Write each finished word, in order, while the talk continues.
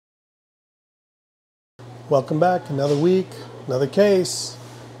Welcome back. Another week, another case.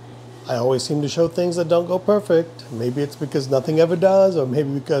 I always seem to show things that don't go perfect. Maybe it's because nothing ever does, or maybe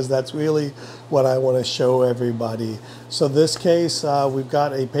because that's really what I want to show everybody. So this case, we've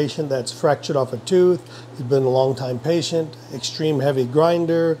got a patient that's fractured off a tooth. He's been a long time patient, extreme heavy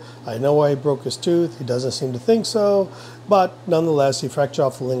grinder. I know why he broke his tooth. He doesn't seem to think so, but nonetheless, he fractured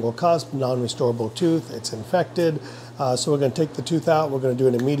off the lingual cusp, non-restorable tooth. It's infected. So we're going to take the tooth out. We're going to do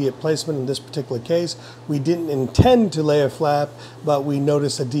an immediate placement in this particular case. We didn't intend to lay a flap, but we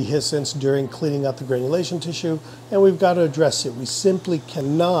noticed a dehiscence during cleaning out the granulation tissue, and we've got to address it. We simply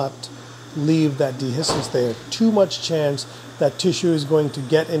cannot leave that dehiscence there. Too much chance that tissue is going to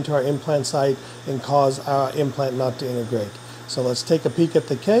get into our implant site and cause our implant not to integrate. So let's take a peek at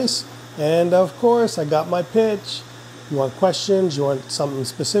the case. And of course, I got my pitch. You want questions? You want something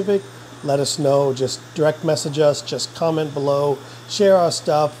specific? Let us know. Just direct message us. Just comment below. Share our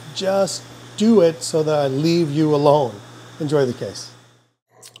stuff. Just do it so that I leave you alone. Enjoy the case.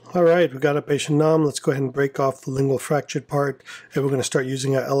 All right, we've got a patient numb. Let's go ahead and break off the lingual fractured part, and we're going to start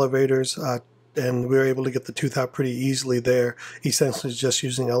using our elevators. And we were able to get the tooth out pretty easily there, essentially just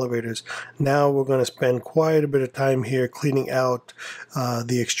using elevators. Now we're going to spend quite a bit of time here cleaning out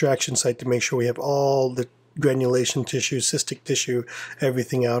the extraction site to make sure we have all the granulation tissue, cystic tissue,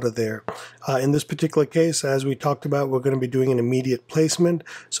 everything out of there. In this particular case, as we talked about, we're going to be doing an immediate placement.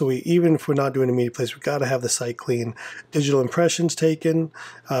 So even if we're not doing immediate placement, we've got to have the site clean. Digital impressions taken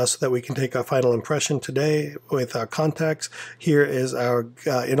so that we can take our final impression today with our contacts. Here is our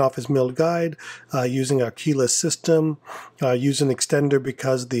in-office milled guide using our keyless system. Use an extender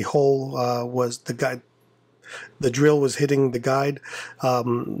because the hole was the guide. The drill was hitting the guide.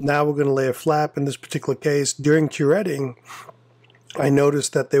 Now we're going to lay a flap. In this particular case, during curetting, I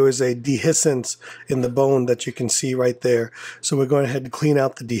noticed that there was a dehiscence in the bone that you can see right there. So we're going ahead and clean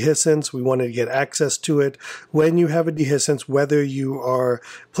out the dehiscence. We wanted to get access to it. When you have a dehiscence, whether you are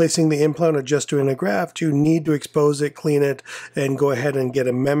placing the implant or just doing a graft, you need to expose it, clean it, and go ahead and get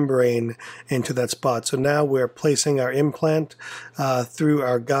a membrane into that spot. So now we're placing our implant through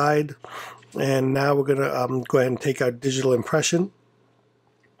our guide. And now we're going to go ahead and take our digital impression.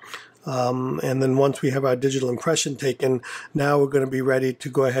 And then once we have our digital impression taken, now we're going to be ready to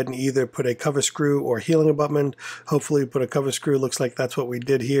go ahead and either put a cover screw or healing abutment. Hopefully put a cover screw. Looks like that's what we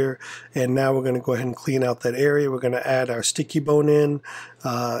did here. And now we're going to go ahead and clean out that area. We're going to add our sticky bone in.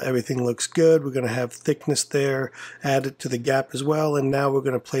 Everything looks good. We're going to have thickness there. Add it to the gap as well. And now we're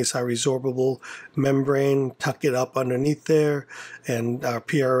going to place our resorbable membrane, tuck it up underneath there, and our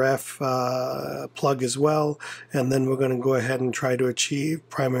PRF plug as well. And then we're going to go ahead and try to achieve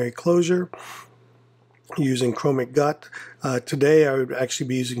primary closure using chromic gut. Today I would actually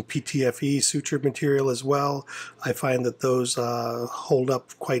be using PTFE suture material as well. I find that those hold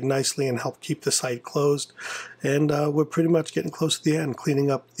up quite nicely and help keep the site closed. And we're pretty much getting close to the end,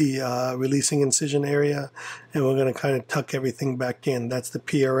 cleaning up the releasing incision area, and we're going to kind of tuck everything back in. That's the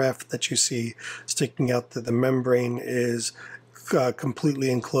PRF that you see sticking out. The membrane is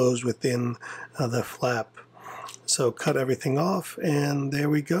completely enclosed within the flap. So cut everything off, and there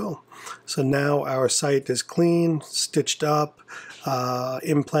we go. So now our site is clean, stitched up,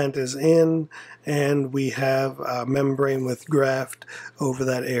 implant is in, and we have a membrane with graft over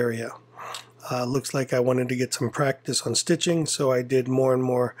that area. Looks like I wanted to get some practice on stitching, so I did more and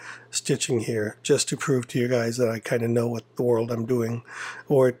more stitching here, just to prove to you guys that I kind of know what the world I'm doing,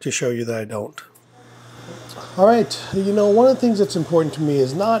 or to show you that I don't. All right, you know, one of the things that's important to me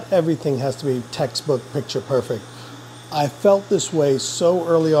is not everything has to be textbook picture perfect. I felt this way so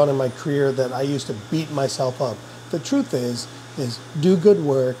early on in my career that I used to beat myself up. The truth is do good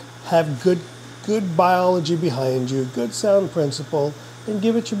work, have good biology behind you, good sound principle, and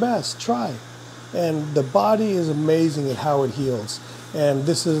give it your best. Try. And the body is amazing at how it heals. And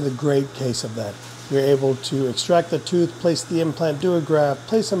this is a great case of that. You're able to extract the tooth, place the implant, do a graft,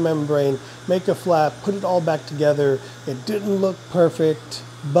 place a membrane, make a flap, put it all back together. It didn't look perfect,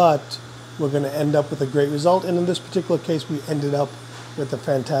 but we're going to end up with a great result. And in this particular case, we ended up with a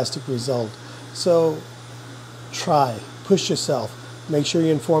fantastic result. So try, push yourself, make sure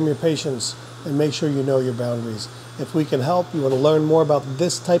you inform your patients, and make sure you know your boundaries. If we can help, you want to learn more about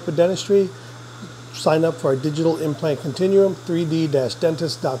this type of dentistry, sign up for our digital implant continuum,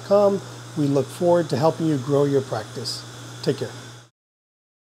 3d-dentist.com. We look forward to helping you grow your practice. Take care.